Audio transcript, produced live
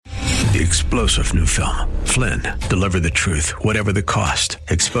The explosive new film, Flynn, deliver the truth, whatever the cost,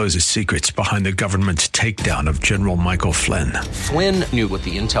 exposes secrets behind the government's takedown of General Michael Flynn. Flynn knew what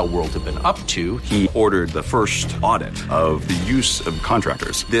the intel world had been up to. He ordered the first audit of the use of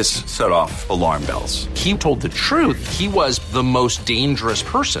contractors. This set off alarm bells. He told the truth. He was the most dangerous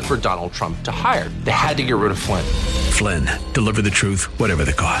person for Donald Trump to hire. They had to get rid of Flynn. Flynn, deliver the truth, whatever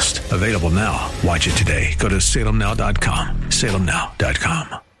the cost. Available now. Watch it today. Go to salemnow.com.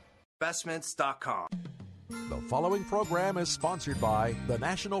 salemnow.com. Investments.com. The following program is sponsored by the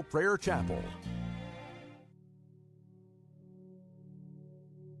National Prayer Chapel.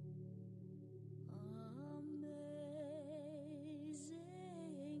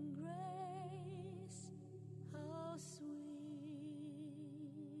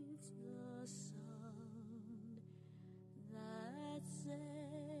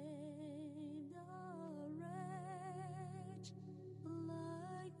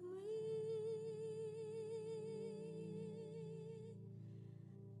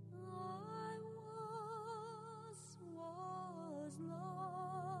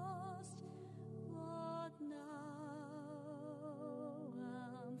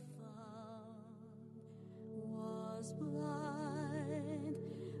 Was blind,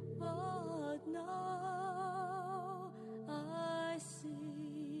 but now I see.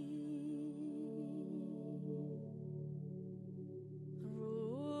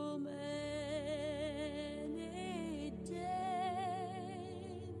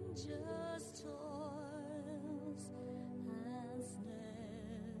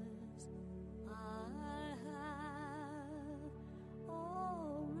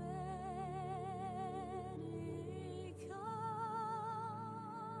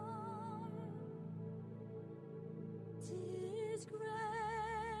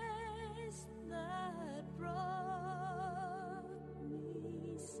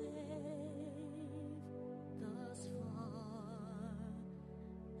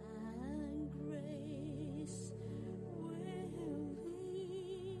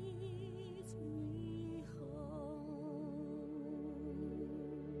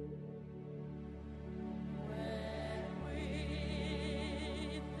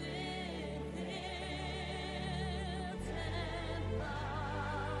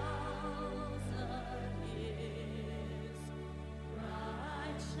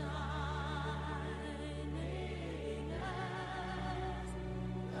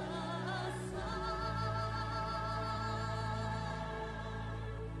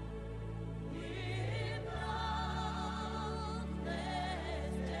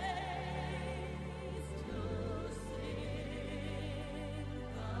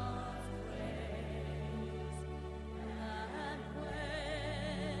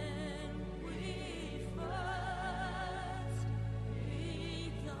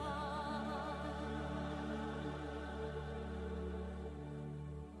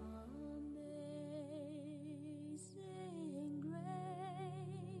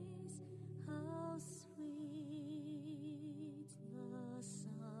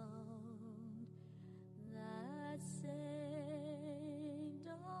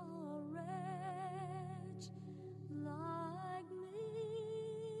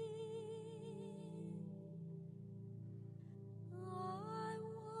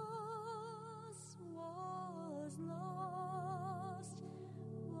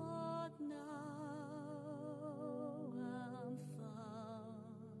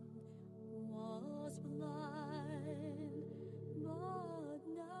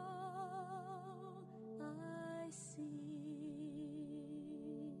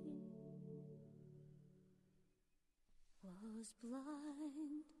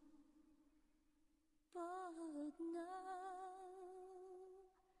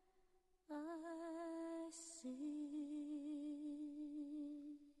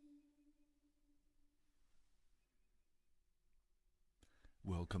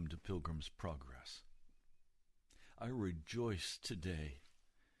 Welcome to Pilgrim's Progress. I rejoice today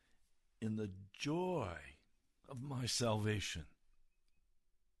in the joy of my salvation,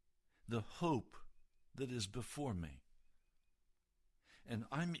 the hope that is before me. And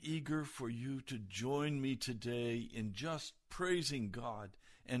I'm eager for you to join me today in just praising God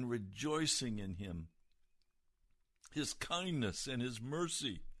and rejoicing in Him. His kindness and His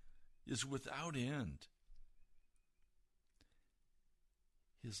mercy is without end.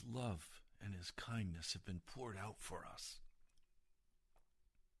 His love and His kindness have been poured out for us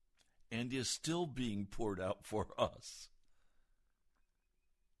and is still being poured out for us.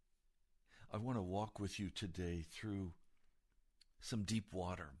 I want to walk with you today through some deep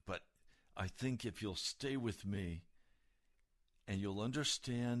water, but I think if you'll stay with me and you'll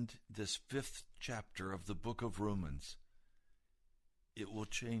understand this 5th chapter of the book of Romans, it will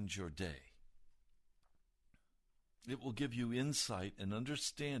change your day. It will give you insight and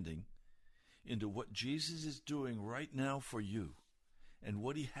understanding into what Jesus is doing right now for you and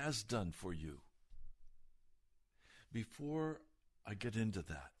what he has done for you. Before I get into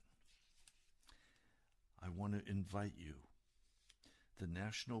that, I want to invite you. The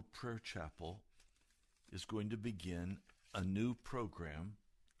National Prayer Chapel is going to begin a new program,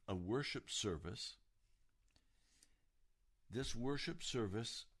 a worship service. This worship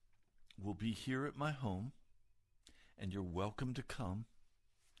service will be here at my home, and you're welcome to come.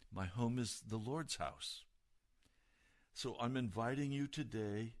 My home is the Lord's house. So I'm inviting you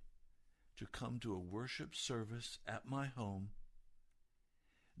today to come to a worship service at my home.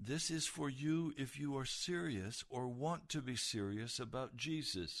 This is for you if you are serious or want to be serious about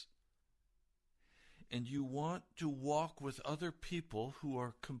Jesus, and you want to walk with other people who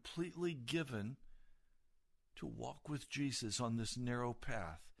are completely given to walk with Jesus on this narrow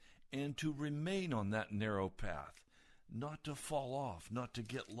path and to remain on that narrow path, not to fall off, not to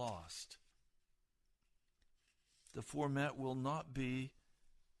get lost. The format will not be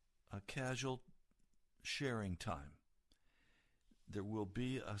a casual sharing time. There will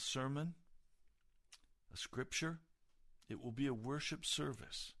be a sermon, a scripture. It will be a worship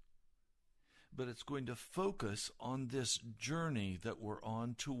service. But it's going to focus on this journey that we're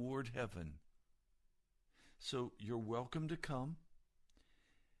on toward heaven. So you're welcome to come.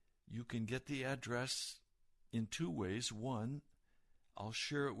 You can get the address in 2 ways. One, I'll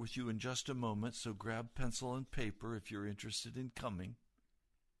share it with you in just a moment, so grab pencil and paper if you're interested in coming.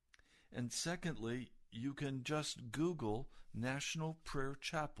 And secondly, you can just Google National Prayer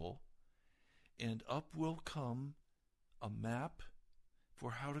Chapel, and up will come a map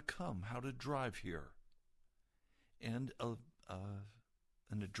for how to come, how to drive here, and an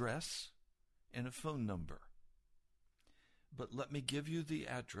address and a phone number. But let me give you the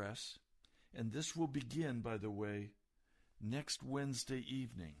address, and this will begin, by the way, next Wednesday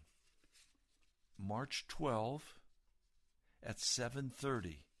evening, March 12 at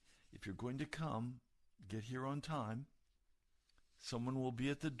 7:30. If you're going to come, get here on time. Someone will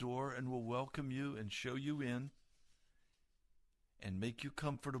be at the door and will welcome you and show you in and make you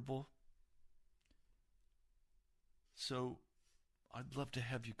comfortable. So I'd love to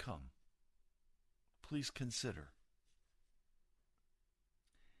have you come. Please consider.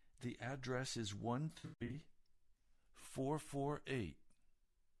 The address is 13448.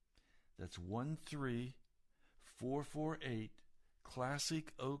 That's 13448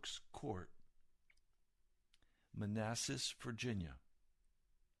 Classic Oaks Court, Manassas, Virginia,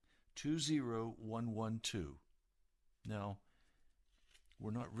 20112. Now,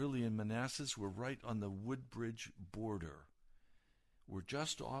 we're not really in Manassas. We're right on the Woodbridge border. We're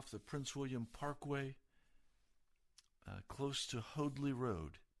just off the Prince William Parkway, close to Hoadley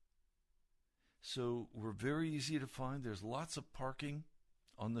Road. So we're very easy to find. There's lots of parking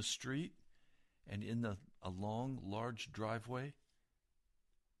on the street and in a long, large driveway.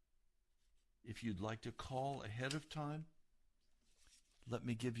 If you'd like to call ahead of time, let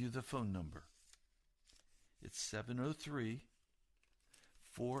me give you the phone number. It's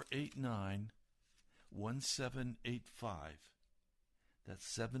 703-489-1785.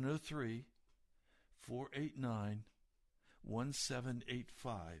 That's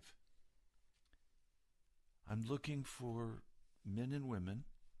 703-489-1785. I'm looking for men and women,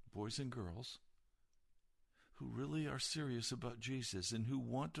 boys and girls, who really are serious about Jesus and who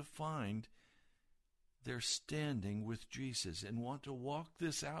want to find their standing with Jesus and want to walk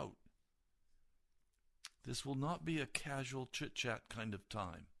this out. This will not be a casual chit-chat kind of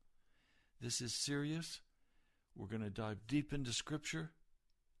time. This is serious. We're going to dive deep into Scripture,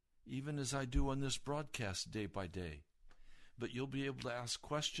 even as I do on this broadcast day by day. But you'll be able to ask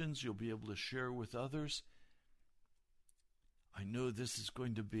questions. You'll be able to share with others. I know this is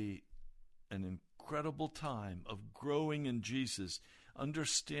going to be an incredible time of growing in Jesus,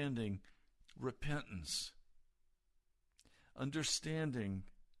 understanding repentance, understanding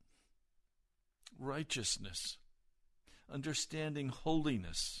righteousness, understanding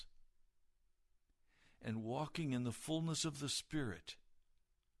holiness, and walking in the fullness of the Spirit,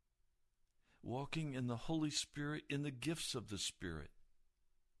 walking in the Holy Spirit, in the gifts of the Spirit.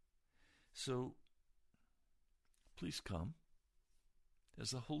 So, please come.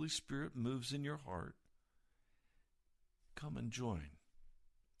 As the Holy Spirit moves in your heart, come and join.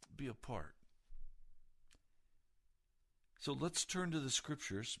 Be a part. So let's turn to the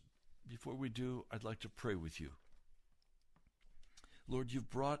Scriptures. Before we do, I'd like to pray with you. Lord,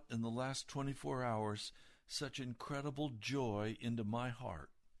 you've brought in the last 24 hours such incredible joy into my heart.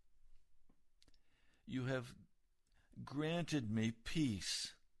 You have granted me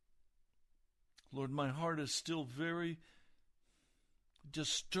peace. Lord, my heart is still very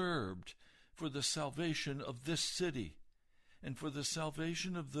disturbed for the salvation of this city and for the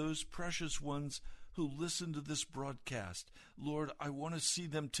salvation of those precious ones who listen to this broadcast. Lord, I want to see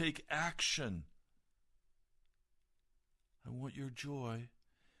them take action. I want your joy,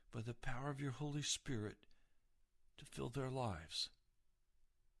 by the power of your Holy Spirit, to fill their lives.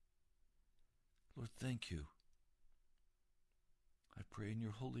 Lord, thank you. I pray in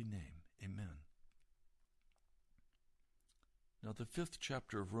your holy name. Amen. Now, the 5th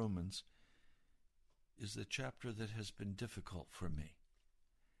chapter of Romans is the chapter that has been difficult for me.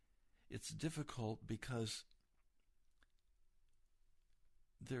 It's difficult because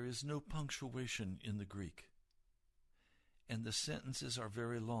there is no punctuation in the Greek, and the sentences are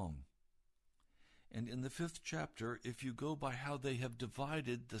very long. And in the 5th chapter, if you go by how they have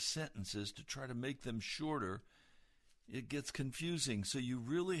divided the sentences to try to make them shorter, it gets confusing. So you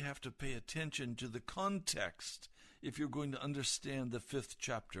really have to pay attention to the context if you're going to understand the 5th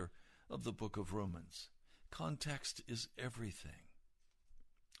chapter of the book of Romans. Context is everything.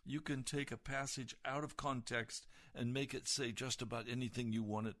 You can take a passage out of context and make it say just about anything you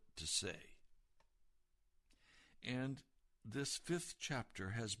want it to say. And this 5th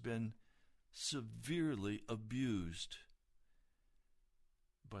chapter has been severely abused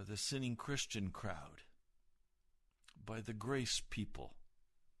by the sinning Christian crowd, by the grace people,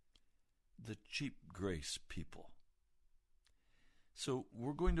 the cheap grace people. So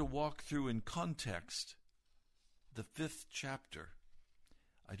we're going to walk through in context the 5th chapter.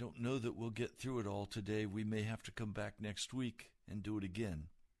 I don't know that we'll get through it all today. We may have to come back next week and do it again.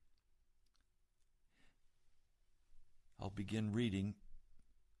 I'll begin reading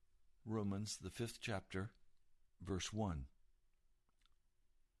Romans, the 5th chapter, verse 1.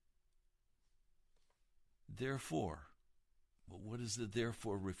 Therefore, well, what is the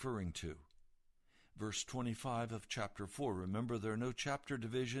therefore referring to? Verse 25 of chapter 4. Remember, there are no chapter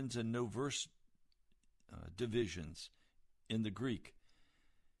divisions and no verse divisions in the Greek.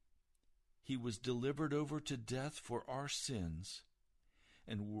 He was delivered over to death for our sins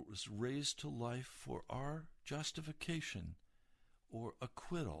and was raised to life for our justification or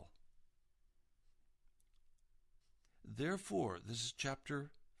acquittal. Therefore, this is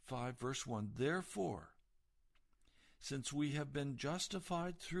chapter 5, verse 1. Therefore, since we have been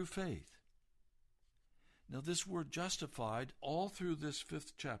justified through faith. Now, this word justified, all through this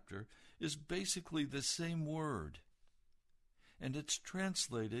 5th chapter, is basically the same word. And it's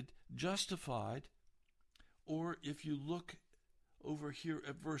translated justified, or if you look over here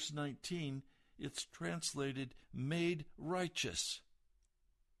at verse 19, it's translated made righteous.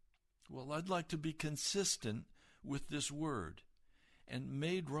 Well, I'd like to be consistent with this word, and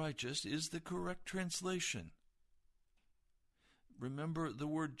made righteous is the correct translation. Remember, the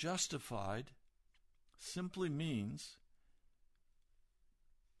word justified simply means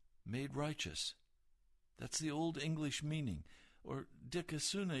made righteous. That's the Old English meaning. Or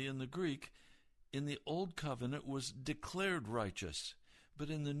dikasune in the Greek, in the Old Covenant was declared righteous, but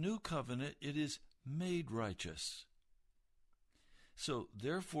in the New Covenant it is made righteous. So,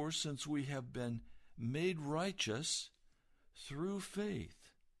 therefore, since we have been made righteous through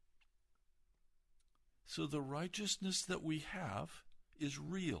faith, so the righteousness that we have is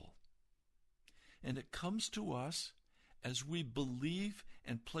real. And it comes to us as we believe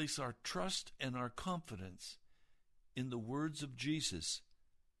and place our trust and our confidence in the words of Jesus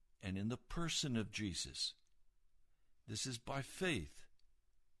and in the person of Jesus. This is by faith.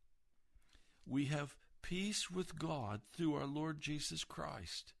 We have peace with God through our Lord Jesus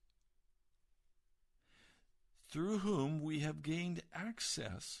Christ, through whom we have gained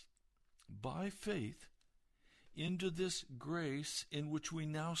access by faith into this grace in which we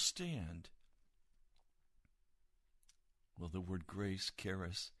now stand. Well, the word grace,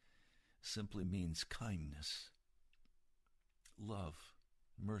 charis, simply means kindness, love,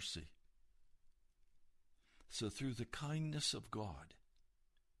 mercy. So through the kindness of God,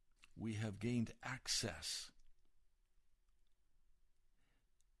 we have gained access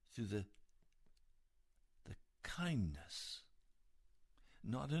through the kindness.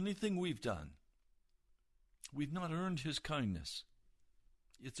 Not anything we've done. We've not earned his kindness.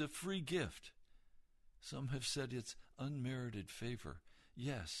 It's a free gift. Some have said it's unmerited favor.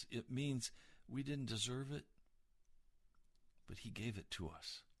 Yes, it means we didn't deserve it, but he gave it to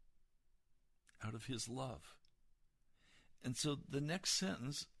us out of his love. And so the next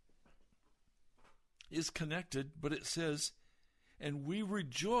sentence is connected, but it says, and we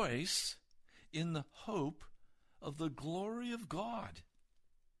rejoice in the hope of the glory of God.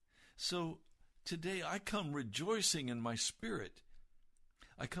 So today I come rejoicing in my spirit.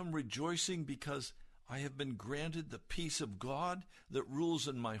 I come rejoicing because I have been granted the peace of God that rules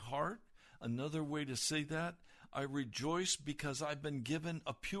in my heart. Another way to say that, I rejoice because I've been given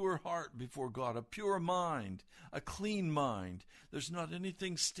a pure heart before God, a pure mind, a clean mind. There's not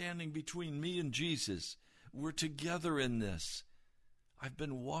anything standing between me and Jesus. We're together in this. I've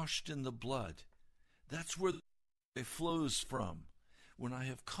been washed in the blood. That's where it flows from. When I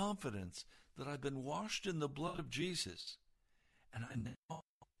have confidence that I've been washed in the blood of Jesus, and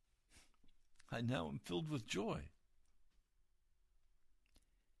I now am filled with joy.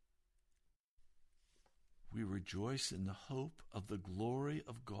 We rejoice in the hope of the glory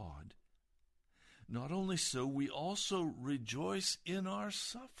of God. Not only so, we also rejoice in our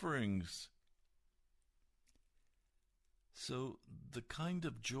sufferings. So the kind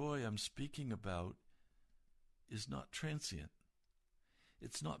of joy I'm speaking about is not transient.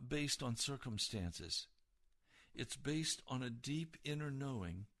 It's not based on circumstances. It's based on a deep inner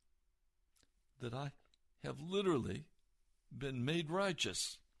knowing that I have literally been made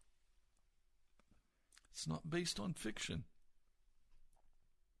righteous. It's not based on fiction.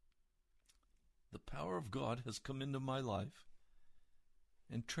 The power of God has come into my life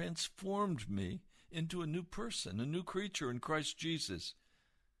and transformed me into a new person, a new creature in Christ Jesus.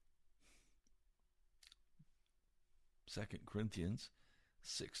 2 Corinthians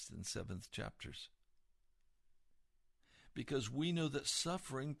 6th and 7th chapters. Because we know that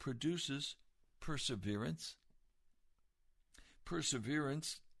suffering produces perseverance.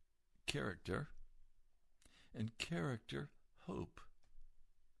 Perseverance, character. And character, hope.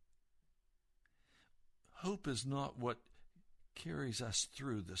 Hope is not what carries us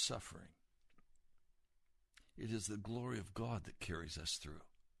through the suffering. It is the glory of God that carries us through.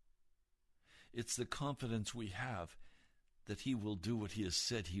 It's the confidence we have that He will do what He has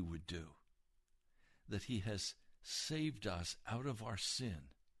said He would do. That He has saved us out of our sin,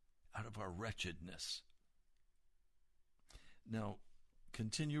 out of our wretchedness. Now,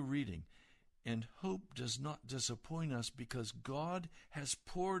 continue reading. And hope does not disappoint us because God has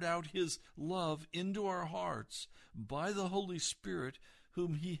poured out His love into our hearts by the Holy Spirit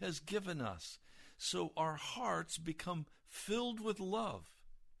whom He has given us. So our hearts become filled with love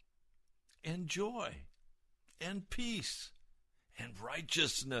and joy and peace and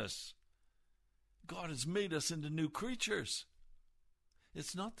righteousness. God has made us into new creatures.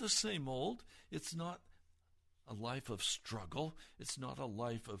 It's not the same old. It's not a life of struggle. It's not a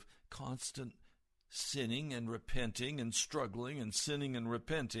life of constant sinning and repenting and struggling and sinning and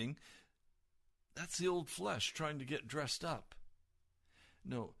repenting. That's the old flesh trying to get dressed up.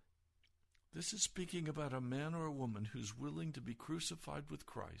 No, this is speaking about a man or a woman who's willing to be crucified with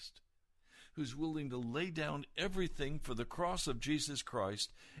Christ, who's willing to lay down everything for the cross of Jesus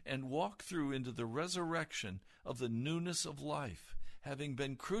Christ and walk through into the resurrection of the newness of life, having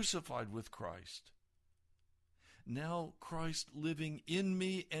been crucified with Christ. Now Christ living in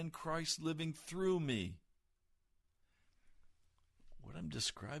me and Christ living through me. What I'm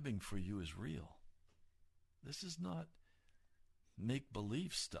describing for you is real. This is not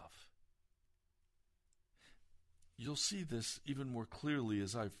make-believe stuff. You'll see this even more clearly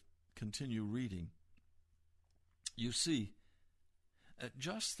as I continue reading. You see, at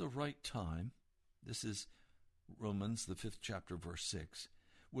just the right time, this is Romans, the 5th chapter, verse 6,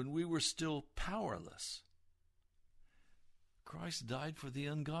 when we were still powerless, Christ died for the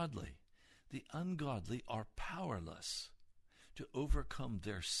ungodly. The ungodly are powerless to overcome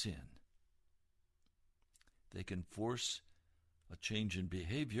their sin. They can force a change in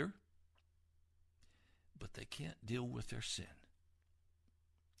behavior, but they can't deal with their sin.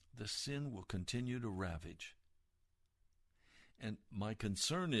 The sin will continue to ravage. And my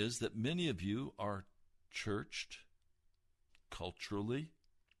concern is that many of you are churched culturally,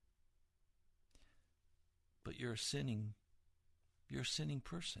 but you're a sinning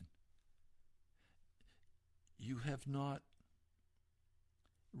person. You have not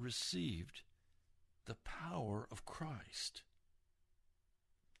received the power of Christ.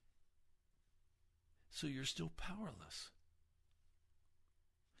 So you're still powerless.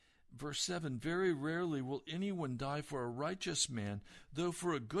 Verse 7, very rarely will anyone die for a righteous man, though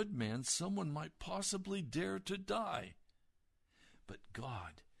for a good man someone might possibly dare to die. But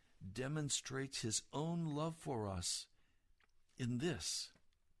God demonstrates His own love for us in this: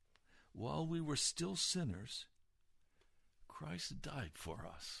 while we were still sinners, Christ died for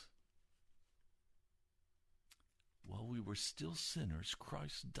us. While we were still sinners,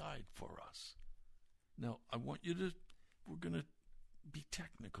 Christ died for us. Now, I want you to, we're going to be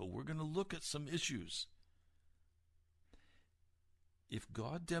technical. We're going to look at some issues. If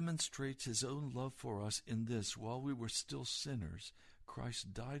God demonstrates his own love for us in this, while we were still sinners,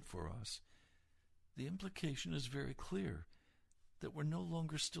 Christ died for us, the implication is very clear that we're no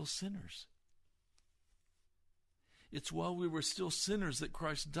longer still sinners. It's while we were still sinners that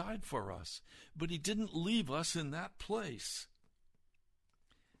Christ died for us, but he didn't leave us in that place.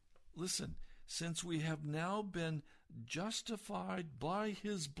 Listen, since we have now been justified by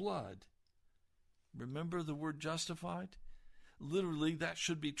his blood, remember the word justified? Literally, that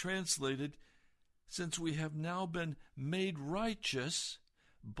should be translated, since we have now been made righteous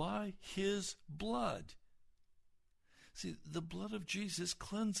by his blood. See, the blood of Jesus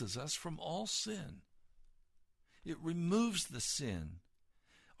cleanses us from all sin. It removes the sin.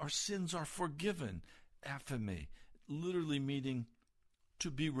 Our sins are forgiven. Aphemi, literally meaning to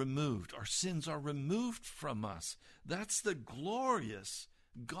be removed. Our sins are removed from us. That's the glorious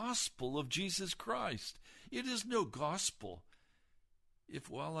gospel of Jesus Christ. It is no gospel if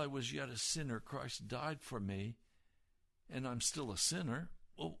while I was yet a sinner, Christ died for me, and I'm still a sinner.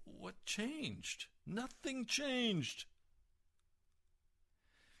 Well, what changed? Nothing changed.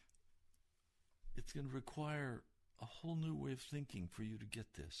 It's going to require a whole new way of thinking for you to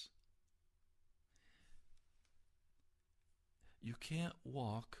get this. You can't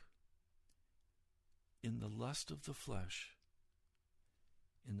walk in the lust of the flesh,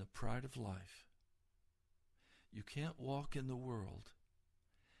 in the pride of life. You can't walk in the world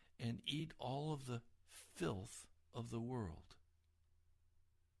and eat all of the filth of the world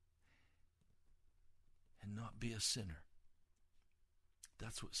and not be a sinner.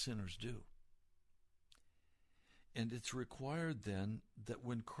 That's what sinners do. And it's required then that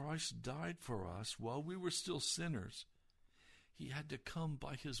when Christ died for us while we were still sinners, he had to come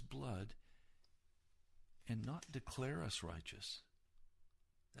by his blood and not declare us righteous.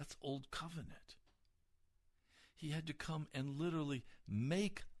 That's old covenant. He had to come and literally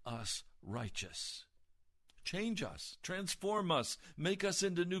make us righteous. Change us, transform us, make us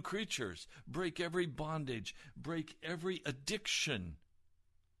into new creatures, break every bondage, break every addiction.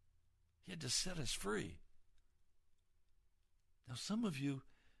 He had to set us free. Now, some of you,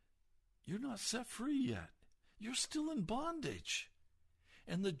 you're not set free yet. You're still in bondage.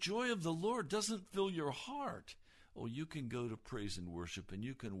 And the joy of the Lord doesn't fill your heart. Oh, you can go to praise and worship and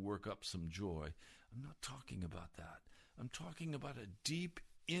you can work up some joy. I'm not talking about that. I'm talking about a deep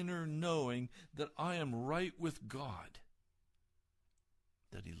inner knowing that I am right with God,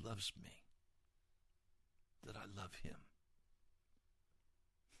 that he loves me, that I love him.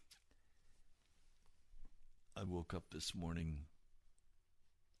 I woke up this morning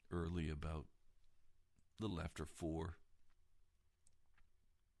early, about a little after 4,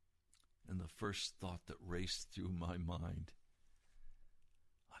 and the first thought that raced through my mind,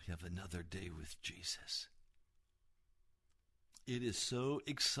 I have another day with Jesus. It is so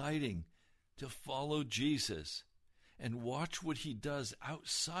exciting to follow Jesus and watch what he does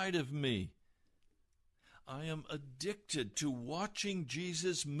outside of me. I am addicted to watching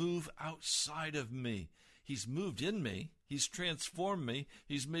Jesus move outside of me. He's moved in me. He's transformed me.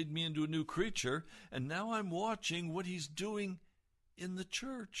 He's made me into a new creature. And now I'm watching what he's doing in the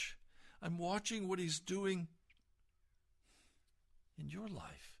church. I'm watching what he's doing in your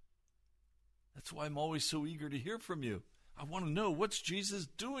life. That's why I'm always so eager to hear from you. I want to know, what's Jesus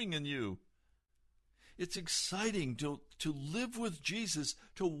doing in you? It's exciting to live with Jesus,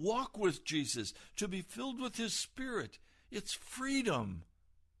 to walk with Jesus, to be filled with his Spirit. It's freedom.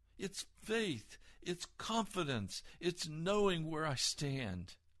 It's faith. It's confidence. It's knowing where I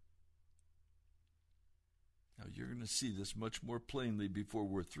stand. Now, you're going to see this much more plainly before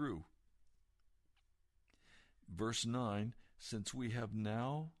we're through. Verse 9, since we have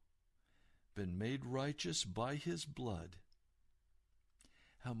now been made righteous by his blood,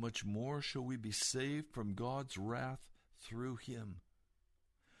 how much more shall we be saved from God's wrath through him?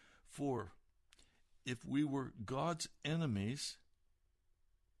 For if we were God's enemies,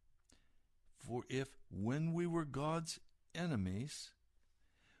 when we were God's enemies,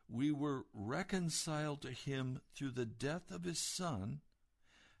 we were reconciled to him through the death of his Son,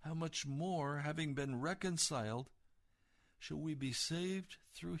 how much more, having been reconciled, shall we be saved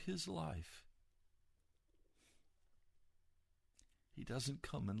through his life? He doesn't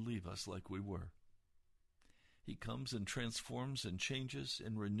come and leave us like we were. He comes and transforms and changes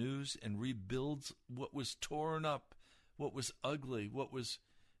and renews and rebuilds what was torn up, what was ugly, what was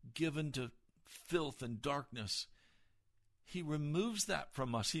given to filth and darkness. He removes that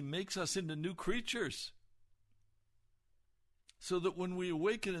from us. He makes us into new creatures. So that when we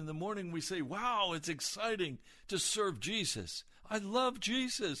awaken in the morning, we say, wow, it's exciting to serve Jesus. I love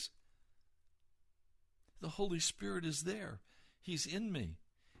Jesus. The Holy Spirit is there. He's in me.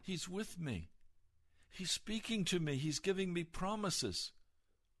 He's with me. He's speaking to me. He's giving me promises.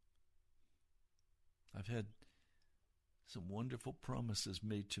 I've had some wonderful promises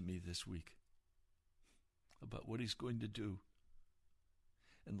made to me this week about what he's going to do.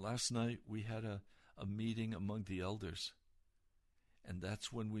 And last night we had a meeting among the elders. And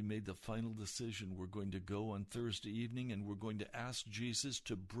that's when we made the final decision. We're going to go on Thursday evening and we're going to ask Jesus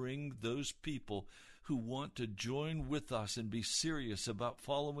to bring those people who want to join with us and be serious about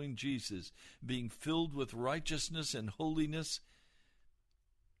following Jesus, being filled with righteousness and holiness.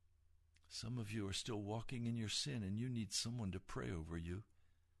 Some of you are still walking in your sin and you need someone to pray over you.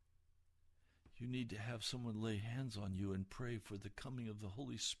 You need to have someone lay hands on you and pray for the coming of the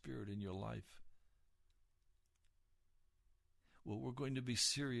Holy Spirit in your life. Well, we're going to be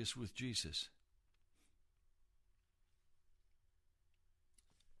serious with Jesus.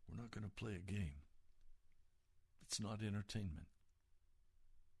 We're not going to play a game. It's not entertainment.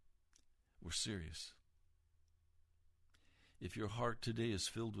 We're serious. If your heart today is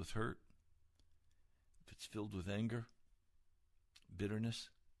filled with hurt, if it's filled with anger, bitterness,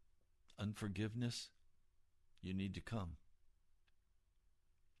 unforgiveness, you need to come.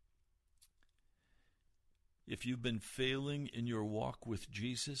 If you've been failing in your walk with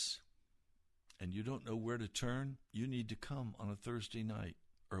Jesus and you don't know where to turn, you need to come on a Thursday night,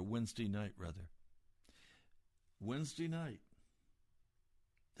 or a Wednesday night rather. Wednesday night.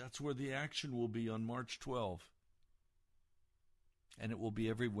 That's where the action will be on March 12. And it will be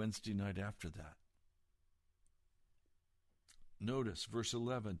every Wednesday night after that. Notice verse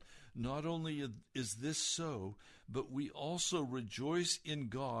 11. Not only is this so, but we also rejoice in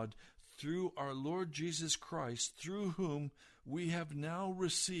God through our Lord Jesus Christ, through whom we have now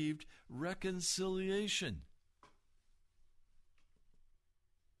received reconciliation.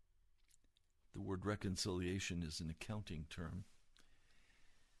 The word reconciliation is an accounting term.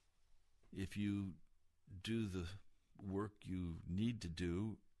 If you do the work you need to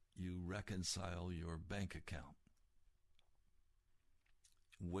do, you reconcile your bank account.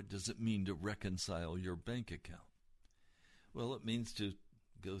 What does it mean to reconcile your bank account? Well, it means to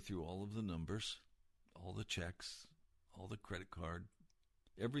go through all of the numbers, all the checks, all the credit card,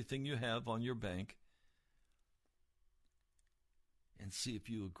 everything you have on your bank, and see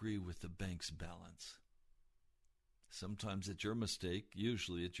if you agree with the bank's balance. Sometimes it's your mistake.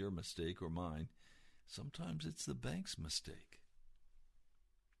 Usually it's your mistake or mine. Sometimes it's the bank's mistake.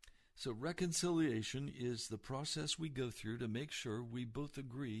 So reconciliation is the process we go through to make sure we both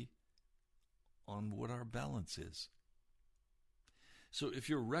agree on what our balance is. So if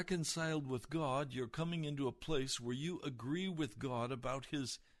you're reconciled with God, you're coming into a place where you agree with God about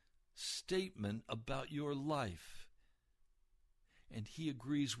his statement about your life. And he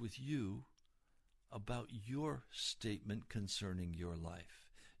agrees with you about your statement concerning your life.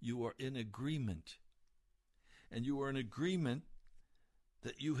 You are in agreement. And you are in agreement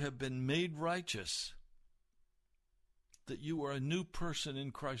that you have been made righteous, that you are a new person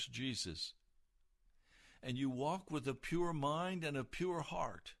in Christ Jesus. And you walk with a pure mind and a pure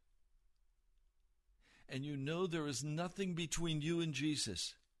heart. And you know there is nothing between you and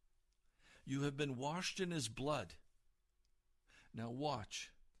Jesus. You have been washed in his blood. Now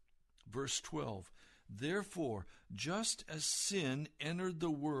watch. Verse 12. Therefore, just as sin entered the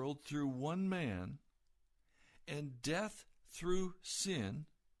world through one man, and death through sin,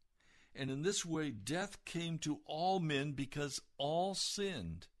 and in this way death came to all men because all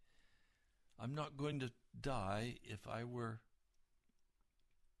sinned. I'm not going to die if I were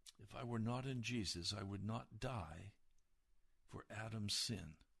not in Jesus. I would not die for Adam's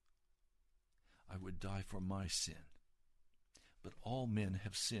sin. I would die for my sin. But all men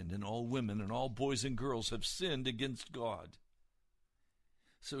have sinned, and all women and all boys and girls have sinned against God.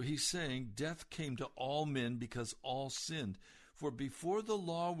 So he's saying death came to all men because all sinned. For before the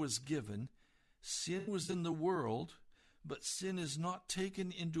law was given, sin was in the world, but sin is not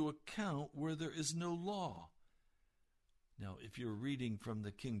taken into account where there is no law. Now, if you're reading from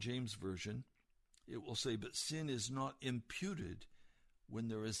the King James Version, it will say, but sin is not imputed when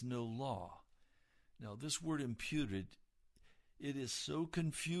there is no law. Now, this word imputed, it is so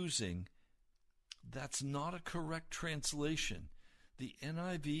confusing. That's not a correct translation. The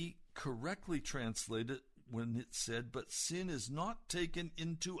NIV correctly translated when it said, but sin is not taken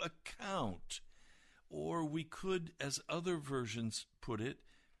into account. Or we could, as other versions put it,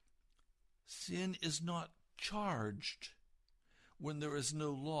 sin is not charged when there is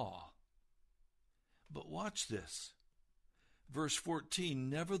no law. But watch this. Verse 14,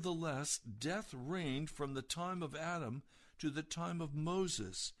 nevertheless, death reigned from the time of Adam to the time of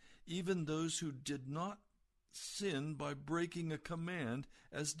Moses, even those who did not sin by breaking a command,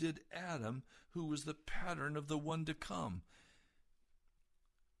 as did Adam, who was the pattern of the one to come.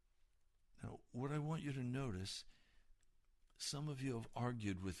 Now, what I want you to notice, some of you have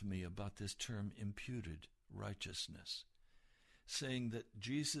argued with me about this term imputed righteousness, saying that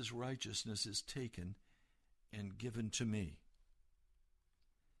Jesus' righteousness is taken and given to me.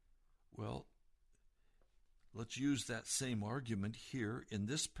 Well, let's use that same argument here in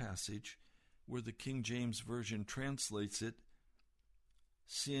this passage where the King James Version translates it,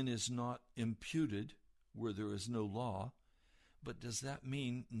 sin is not imputed where there is no law. But does that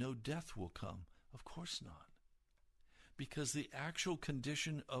mean no death will come? Of course not. Because the actual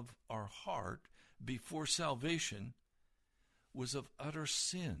condition of our heart before salvation was of utter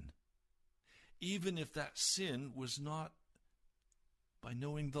sin, even if that sin was not by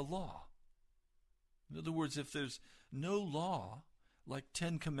knowing the law. In other words, if there's no law, like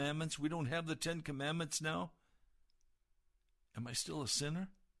 10 Commandments, we don't have the 10 Commandments now, am I still a sinner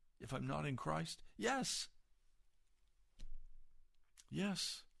if I'm not in Christ? Yes.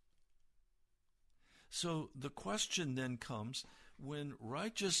 Yes. So the question then comes, when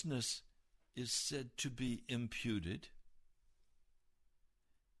righteousness is said to be imputed,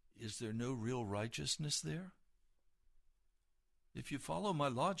 is there no real righteousness there? If you follow my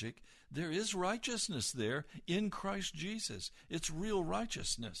logic, there is righteousness there in Christ Jesus. It's real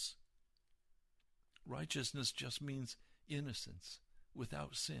righteousness. Righteousness just means innocence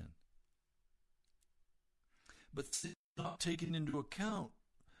without sin. But sin is not taken into account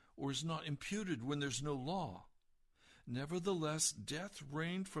or is not imputed when there's no law. Nevertheless, death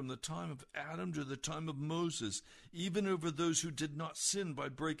reigned from the time of Adam to the time of Moses, even over those who did not sin by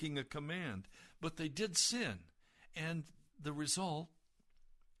breaking a command. But they did sin, and the result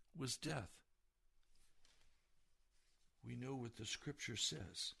was death. We know what the Scripture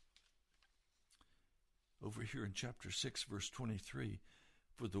says. Over here in chapter 6, verse 23,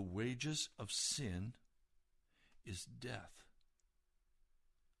 for the wages of sin is death.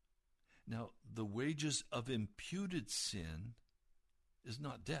 Now, the wages of imputed sin is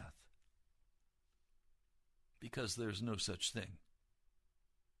not death, because there's no such thing.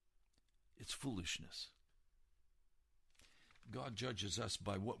 It's foolishness. God judges us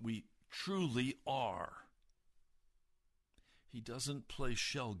by what we truly are. He doesn't play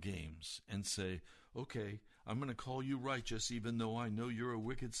shell games and say, okay, I'm going to call you righteous even though I know you're a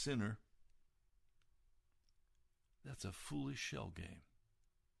wicked sinner. That's a foolish shell game.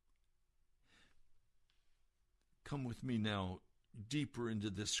 Come with me now deeper into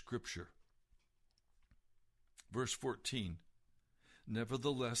this scripture. Verse 14.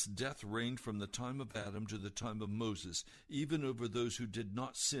 Nevertheless, death reigned from the time of Adam to the time of Moses, even over those who did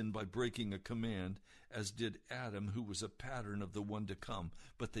not sin by breaking a command, as did Adam, who was a pattern of the one to come.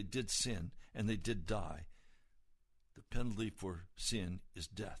 But they did sin, and they did die. The penalty for sin is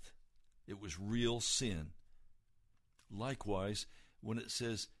death. It was real sin. Likewise, when it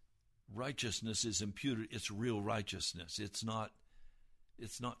says righteousness is imputed, it's real righteousness. It's not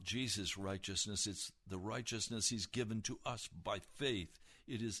Jesus' righteousness. It's the righteousness he's given to us by faith.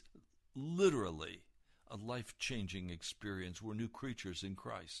 It is literally a life-changing experience. We're new creatures in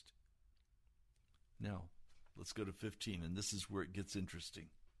Christ. Now, let's go to 15, and this is where it gets interesting.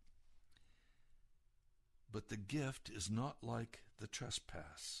 But the gift is not like the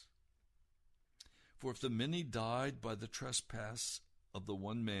trespass. For if the many died by the trespass of the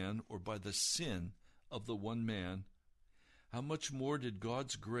one man, or by the sin of the one man, how much more did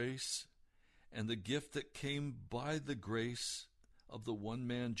God's grace and the gift that came by the grace of the one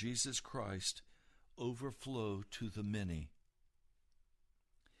man, Jesus Christ, overflow to the many?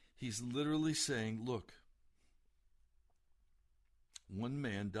 He's literally saying, look, one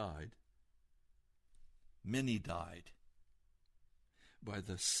man died, many died by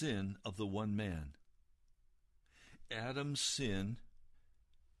the sin of the one man. Adam's sin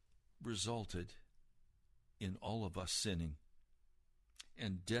resulted in all of us sinning,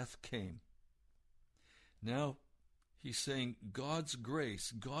 and death came. Now, he's saying God's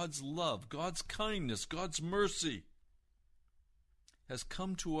grace, God's love, God's kindness, God's mercy has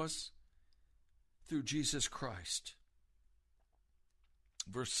come to us through Jesus Christ.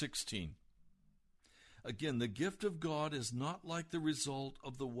 Verse 16. Again, the gift of God is not like the result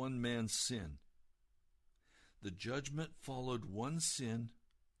of the one man's sin. The judgment followed one sin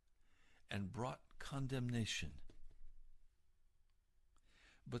and brought condemnation.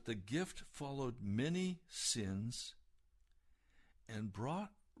 But the gift followed many sins and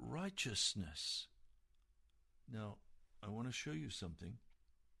brought righteousness. Now, I want to show you something.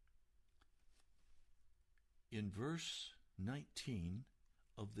 In verse 19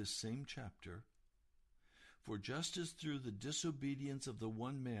 of this same chapter, "For just as through the disobedience of the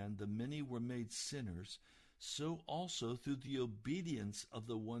one man the many were made sinners, so also through the obedience of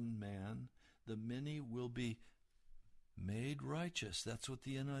the one man the many will be made righteous." That's what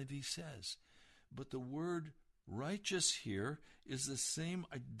the NIV says. But the word righteous here is the same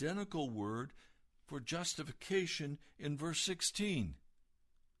identical word for justification in verse 16.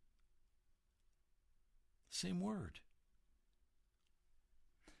 Same word.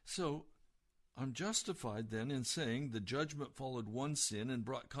 So, I'm justified then in saying the judgment followed one sin and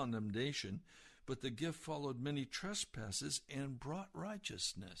brought condemnation, but the gift followed many trespasses and brought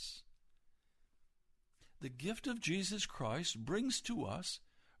righteousness. The gift of Jesus Christ brings to us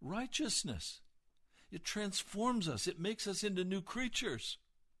righteousness. It transforms us. It makes us into new creatures.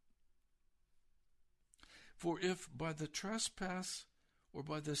 For if by the trespass or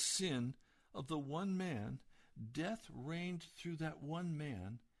by the sin of the one man death reigned through that one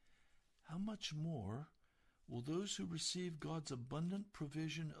man, how much more will those who receive God's abundant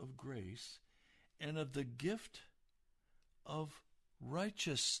provision of grace and of the gift of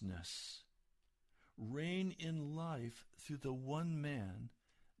righteousness reign in life through the one man,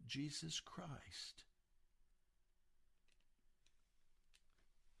 Jesus Christ?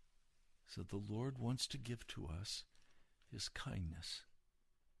 So the Lord wants to give to us His kindness,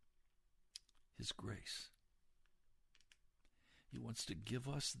 His grace. He wants to give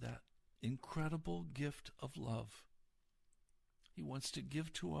us that incredible gift of love. He wants to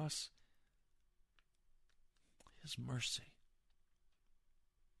give to us His mercy.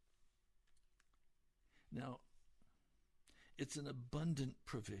 Now, it's an abundant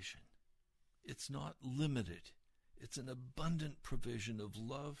provision. It's not limited. It's an abundant provision of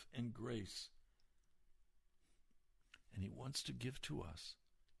love and grace. And He wants to give to us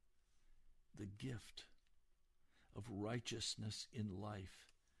the gift of righteousness in life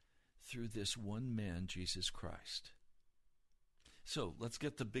through this one man, Jesus Christ. So, let's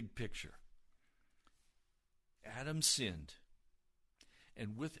get the big picture. Adam sinned.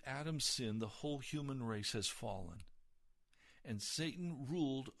 And with Adam's sin, the whole human race has fallen. And Satan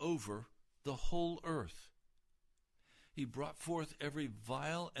ruled over the whole earth. He brought forth every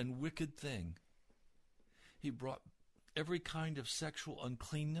vile and wicked thing. He brought every kind of sexual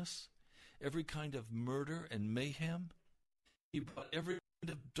uncleanness, every kind of murder and mayhem. He brought every kind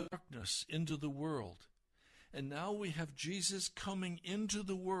of darkness into the world. And now we have Jesus coming into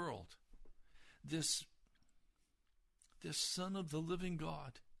the world, this Son of the living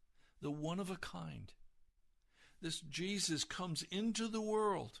God, the one of a kind. This Jesus comes into the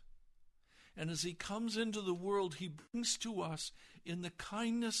world. And as He comes into the world, He brings to us in the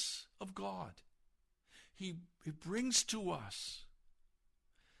kindness of God. He brings to us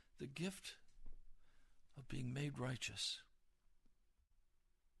the gift of being made righteous,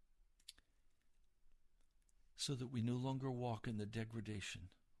 so that we no longer walk in the degradation.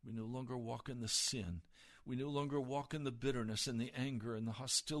 We no longer walk in the sin. We no longer walk in the bitterness and the anger and the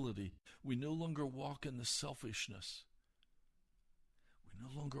hostility. We no longer walk in the selfishness. We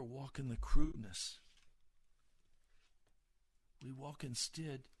no longer walk in the crudeness. We walk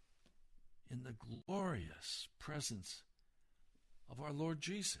instead in the glorious presence of our Lord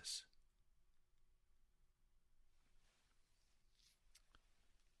Jesus.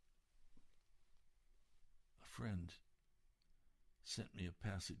 A friend sent me a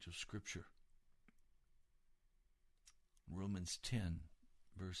passage of Scripture. Romans 10,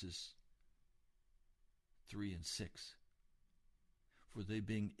 verses 3 and 6. For they,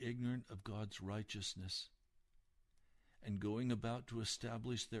 being ignorant of God's righteousness, and going about to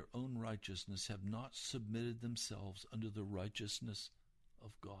establish their own righteousness, have not submitted themselves unto the righteousness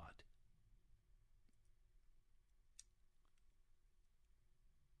of God.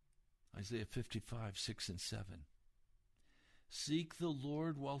 Isaiah 55, 6 and 7. Seek the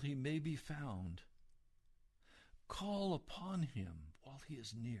Lord while He may be found. Call upon Him while He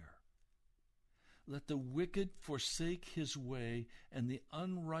is near. Let the wicked forsake his way, and the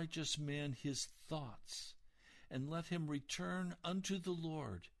unrighteous man his thoughts. And let him return unto the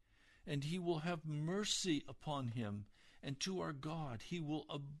Lord, and He will have mercy upon him, and to our God He will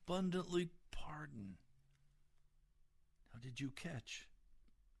abundantly pardon. Now, did you catch?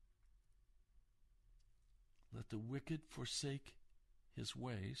 Let the wicked forsake his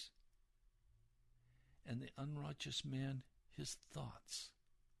ways, and the unrighteous man his thoughts.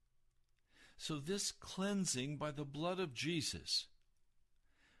 So this cleansing by the blood of Jesus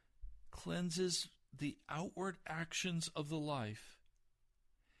cleanses the outward actions of the life,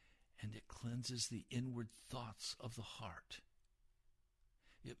 and it cleanses the inward thoughts of the heart.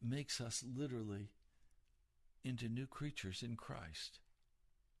 It makes us literally into new creatures in Christ.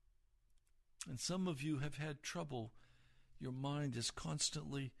 And some of you have had trouble. Your mind is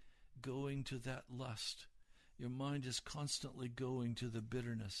constantly going to that lust. Your mind is constantly going to the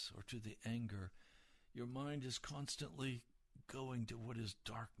bitterness or to the anger. Your mind is constantly going to what is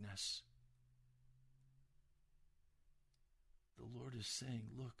darkness. The Lord is saying,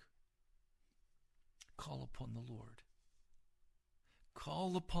 look, call upon the Lord.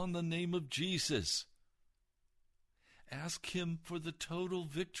 Call upon the name of Jesus. Ask him for the total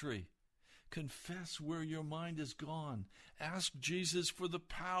victory. Confess where your mind is gone. Ask Jesus for the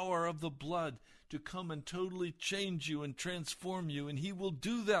power of the blood to come and totally change you and transform you, and he will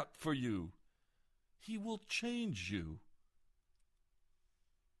do that for you. He will change you.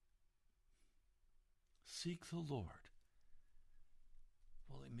 Seek the Lord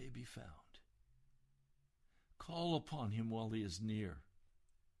while he may be found. Call upon him while he is near.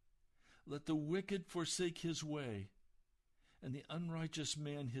 Let the wicked forsake his way, and the unrighteous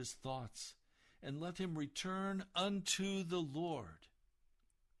man his thoughts, and let him return unto the Lord,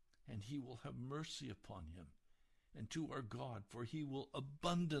 and he will have mercy upon him, and to our God, for he will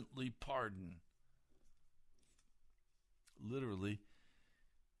abundantly pardon. Literally,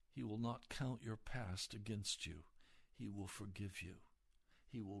 he will not count your past against you. He will forgive you.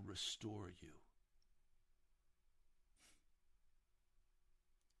 He will restore you.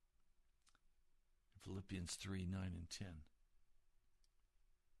 Philippians 3:9-10.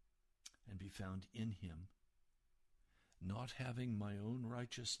 And be found in him, not having my own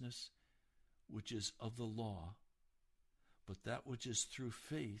righteousness, which is of the law, but that which is through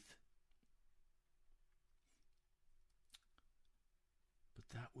faith,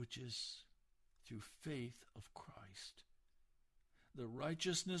 of Christ. The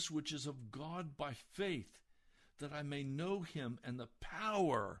righteousness which is of God by faith, that I may know him and the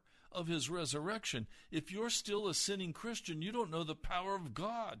power of his resurrection. If you're still a sinning Christian, you don't know the power of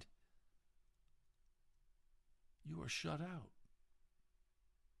God. You are shut out.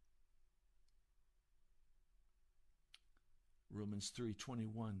 Romans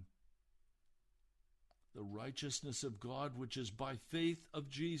 3:21. The righteousness of God which is by faith of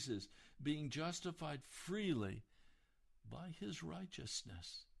Jesus, being justified freely by his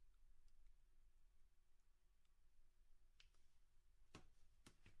righteousness.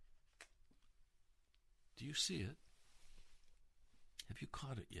 Do you see it? Have you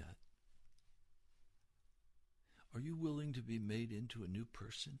caught it yet? Are you willing to be made into a new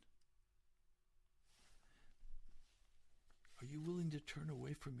person? Are you willing to turn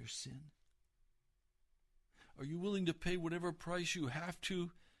away from your sin? Are you willing to pay whatever price you have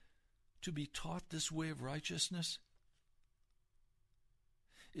to be taught this way of righteousness?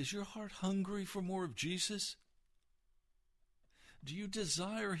 Is your heart hungry for more of Jesus? Do you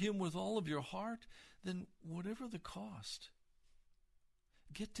desire him with all of your heart? Then whatever the cost,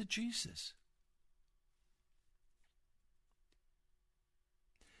 get to Jesus.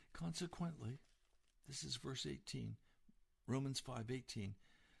 Consequently, this is verse 18, Romans 5:18,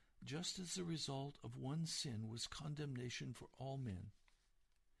 just as the result of one sin was condemnation for all men,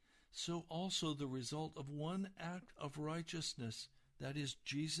 so also the result of one act of righteousness, that is,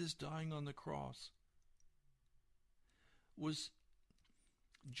 Jesus dying on the cross, was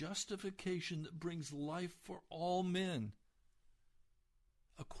justification that brings life for all men.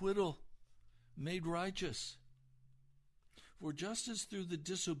 Acquittal, made righteous. For just as through the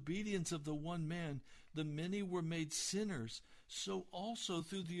disobedience of the one man the many were made sinners, so also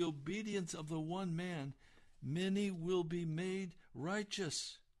through the obedience of the one man many will be made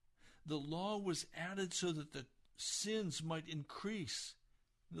righteous. The law was added so that the sins might increase.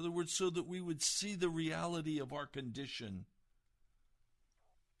 In other words, so that we would see the reality of our condition.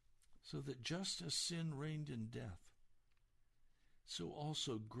 So that just as sin reigned in death, so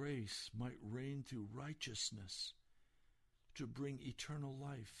also grace might reign through righteousness to bring eternal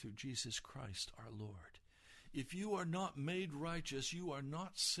life through Jesus Christ our Lord. If you are not made righteous, you are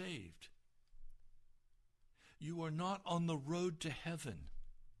not saved. You are not on the road to heaven.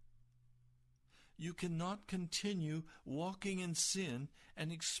 You cannot continue walking in sin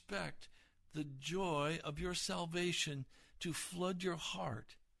and expect the joy of your salvation to flood your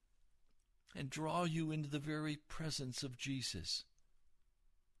heart and draw you into the very presence of Jesus.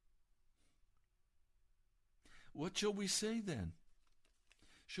 What shall we say then?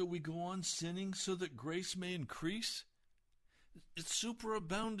 Shall we go on sinning so that grace may increase? It's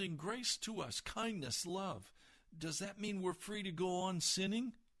superabounding grace to us, kindness, love. Does that mean we're free to go on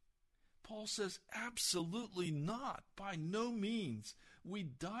sinning? Paul says, absolutely not. By no means. We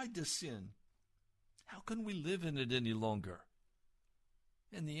died to sin. How can we live in it any longer?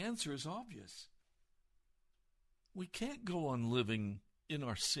 And the answer is obvious. We can't go on living in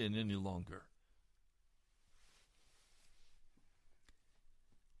our sin any longer.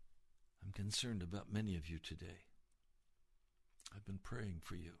 I'm concerned about many of you today. I've been praying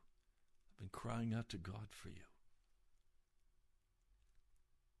for you. I've been crying out to God for you.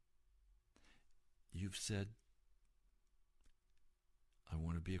 You've said, I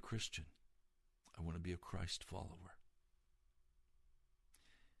want to be a Christian. I want to be a Christ follower.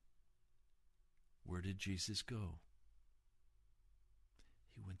 Where did Jesus go?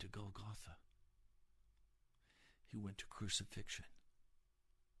 He went to Golgotha. He went to crucifixion.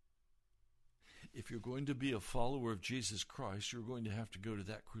 If you're going to be a follower of Jesus Christ, you're going to have to go to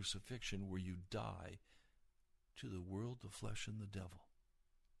that crucifixion where you die to the world, the flesh, and the devil.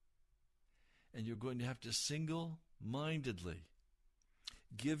 And you're going to have to single-mindedly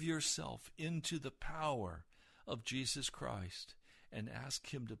give yourself into the power of Jesus Christ and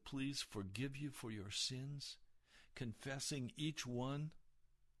ask him to please forgive you for your sins, confessing each one,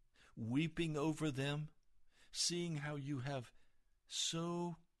 weeping over them, seeing how you have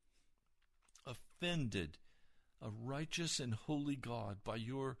so offended a righteous and holy God by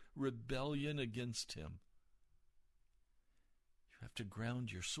your rebellion against him. You have to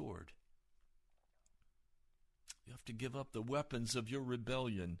ground your sword. You have to give up the weapons of your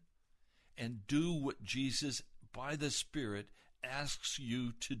rebellion and do what Jesus, by the Spirit, asks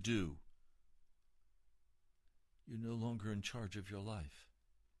you to do. You're no longer in charge of your life.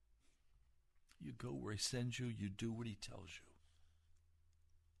 You go where he sends you. You do what he tells you.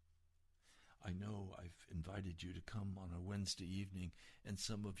 I know I've invited you to come on a Wednesday evening, and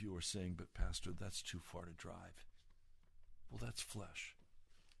some of you are saying, but Pastor, that's too far to drive. Well, that's flesh.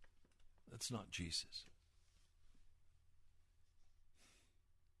 That's not Jesus.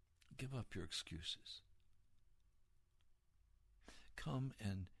 Give up your excuses. Come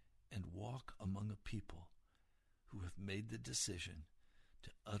and walk among a people who have made the decision to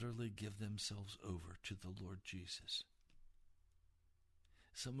utterly give themselves over to the Lord Jesus.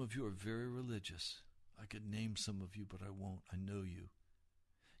 Some of you are very religious. I could name some of you, but I won't. I know you.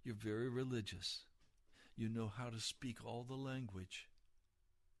 You're very religious. You know how to speak all the language.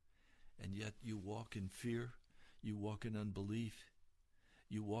 And yet you walk in fear. You walk in unbelief.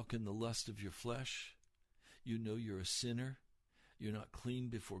 You walk in the lust of your flesh. You know you're a sinner. You're not clean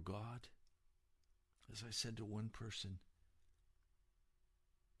before God. As I said to one person,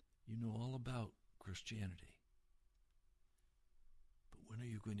 you know all about Christianity. But when are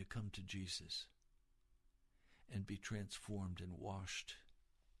you going to come to Jesus and be transformed and washed?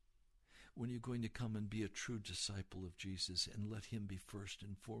 When are you going to come and be a true disciple of Jesus and let him be first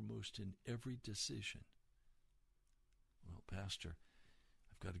and foremost in every decision? Well, Pastor,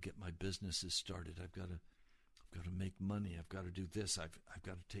 I've got to get my businesses started. I've got to make money. I've got to do this. I've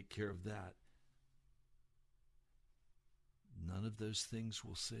got to take care of that. None of those things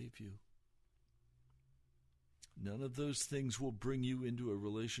will save you. None of those things will bring you into a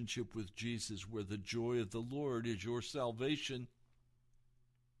relationship with Jesus where the joy of the Lord is your salvation.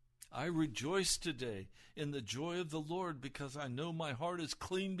 I rejoice today in the joy of the Lord because I know my heart is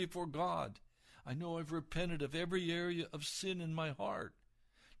clean before God. I know I've repented of every area of sin in my heart.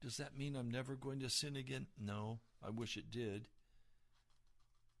 Does that mean I'm never going to sin again? No, I wish it did.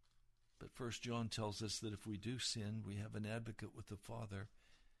 But 1 John tells us that if we do sin, we have an advocate with the Father,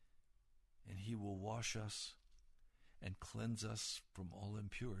 and he will wash us and cleanse us from all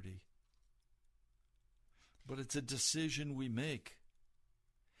impurity. But it's a decision we make.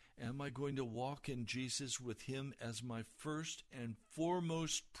 Am I going to walk in Jesus with him as my first and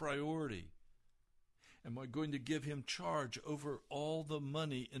foremost priority? Am I going to give him charge over all the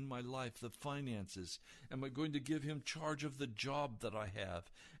money in my life, the finances? Am I going to give him charge of the job that I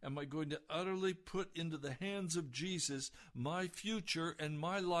have? Am I going to utterly put into the hands of Jesus my future and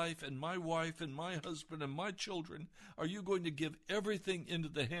my life and my wife and my husband and my children? Are you going to give everything into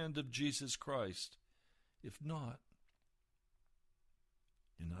the hand of Jesus Christ? If not,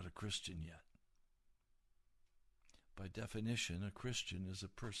 you're not a Christian yet. By definition, a Christian is a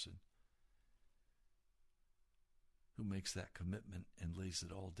person who makes that commitment and lays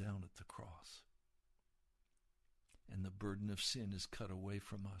it all down at the cross. And the burden of sin is cut away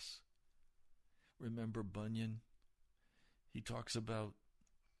from us. Remember Bunyan? He talks about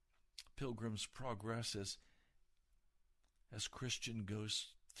Pilgrim's Progress as Christian goes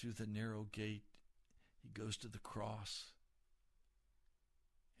through the narrow gate, he goes to the cross,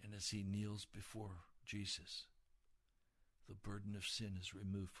 and as he kneels before Jesus, the burden of sin is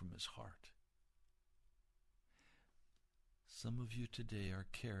removed from his heart. Some of you today are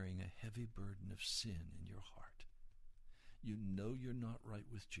carrying a heavy burden of sin in your heart. You know you're not right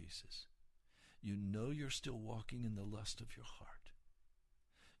with Jesus. You know you're still walking in the lust of your heart.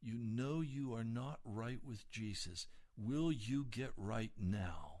 You know you are not right with Jesus. Will you get right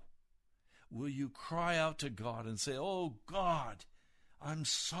now? Will you cry out to God and say, oh God, I'm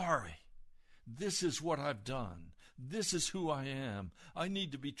sorry. This is what I've done. This is who I am. I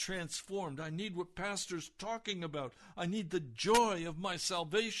need to be transformed. I need what Pastor's talking about. I need the joy of my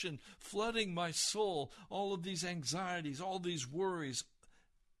salvation flooding my soul. All of these anxieties, all these worries,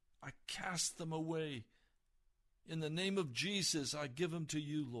 I cast them away. In the name of Jesus, I give them to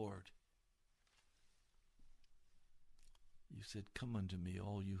you, Lord. You said, come unto me,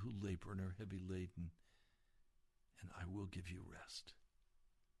 all you who labor and are heavy laden, and I will give you rest.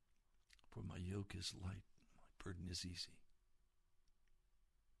 For my yoke is light, my burden is easy.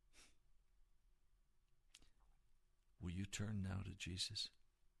 Will you turn now to Jesus?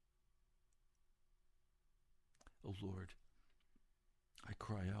 Oh Lord, I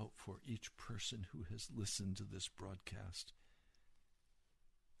cry out for each person who has listened to this broadcast.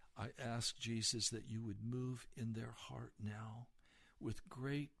 I ask, Jesus, that you would move in their heart now with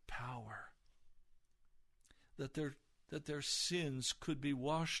great power, that their sins could be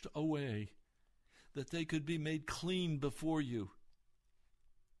washed away, that they could be made clean before you,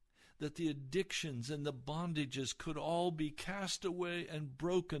 that the addictions and the bondages could all be cast away and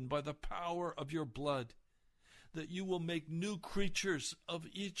broken by the power of your blood, that you will make new creatures of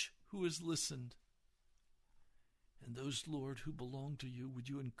each who has listened. And those, Lord, who belong to you, would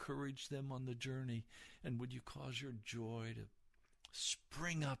you encourage them on the journey, and would you cause your joy to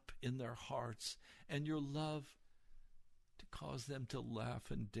spring up in their hearts, and your love to cause them to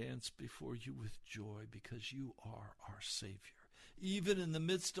laugh and dance before you with joy, because you are our Savior. Even in the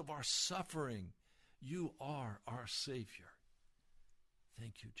midst of our suffering, you are our Savior.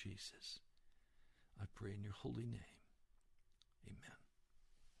 Thank you, Jesus. I pray in your holy name. Amen.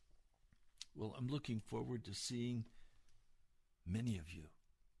 Well, I'm looking forward to seeing many of you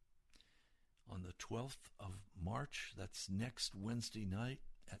on the 12th of March. That's next Wednesday night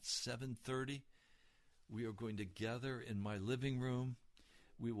at 7:30. We are going to gather in my living room.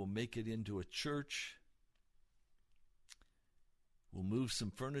 We will make it into a church. We'll move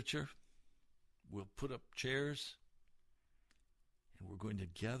some furniture. We'll put up chairs. And we're going to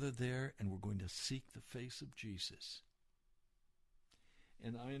gather there, and we're going to seek the face of Jesus.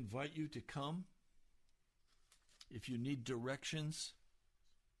 And I invite you to come. If you need directions,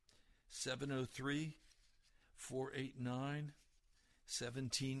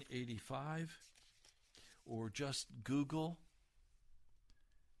 703-489-1785, or just Google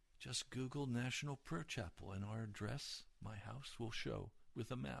National Prayer Chapel, and our address, my house, will show with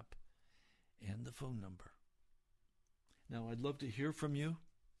a map and the phone number. Now, I'd love to hear from you.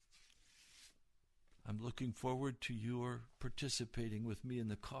 I'm looking forward to your participating with me in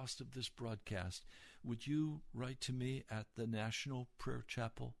the cost of this broadcast. Would you write to me at the National Prayer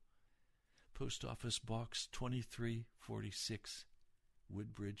Chapel, Post Office Box 2346,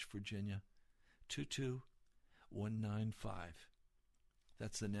 Woodbridge, Virginia, 22195.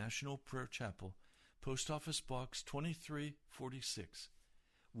 That's the National Prayer Chapel, Post Office Box 2346,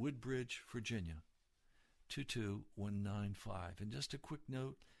 Woodbridge, Virginia, 22195. And just a quick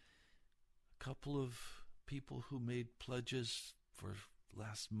note, a couple of people who made pledges for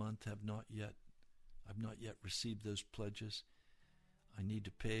last month I've not yet received those pledges. I need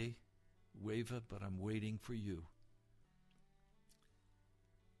to pay WAVA, but I'm waiting for you.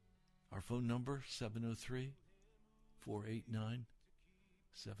 Our phone number, 703-489-1785.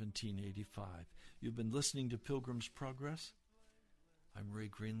 You've been listening to Pilgrim's Progress. I'm Ray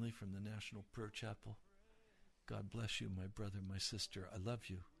Greenley from the National Prayer Chapel. God bless you, my brother, my sister. I love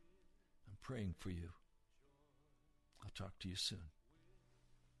you. I'm praying for you. I'll talk to you soon.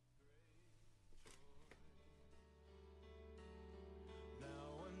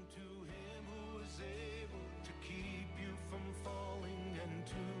 Now unto him who is able to keep you from falling and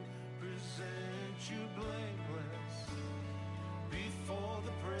to present you blameless before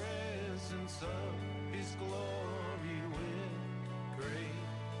the presence of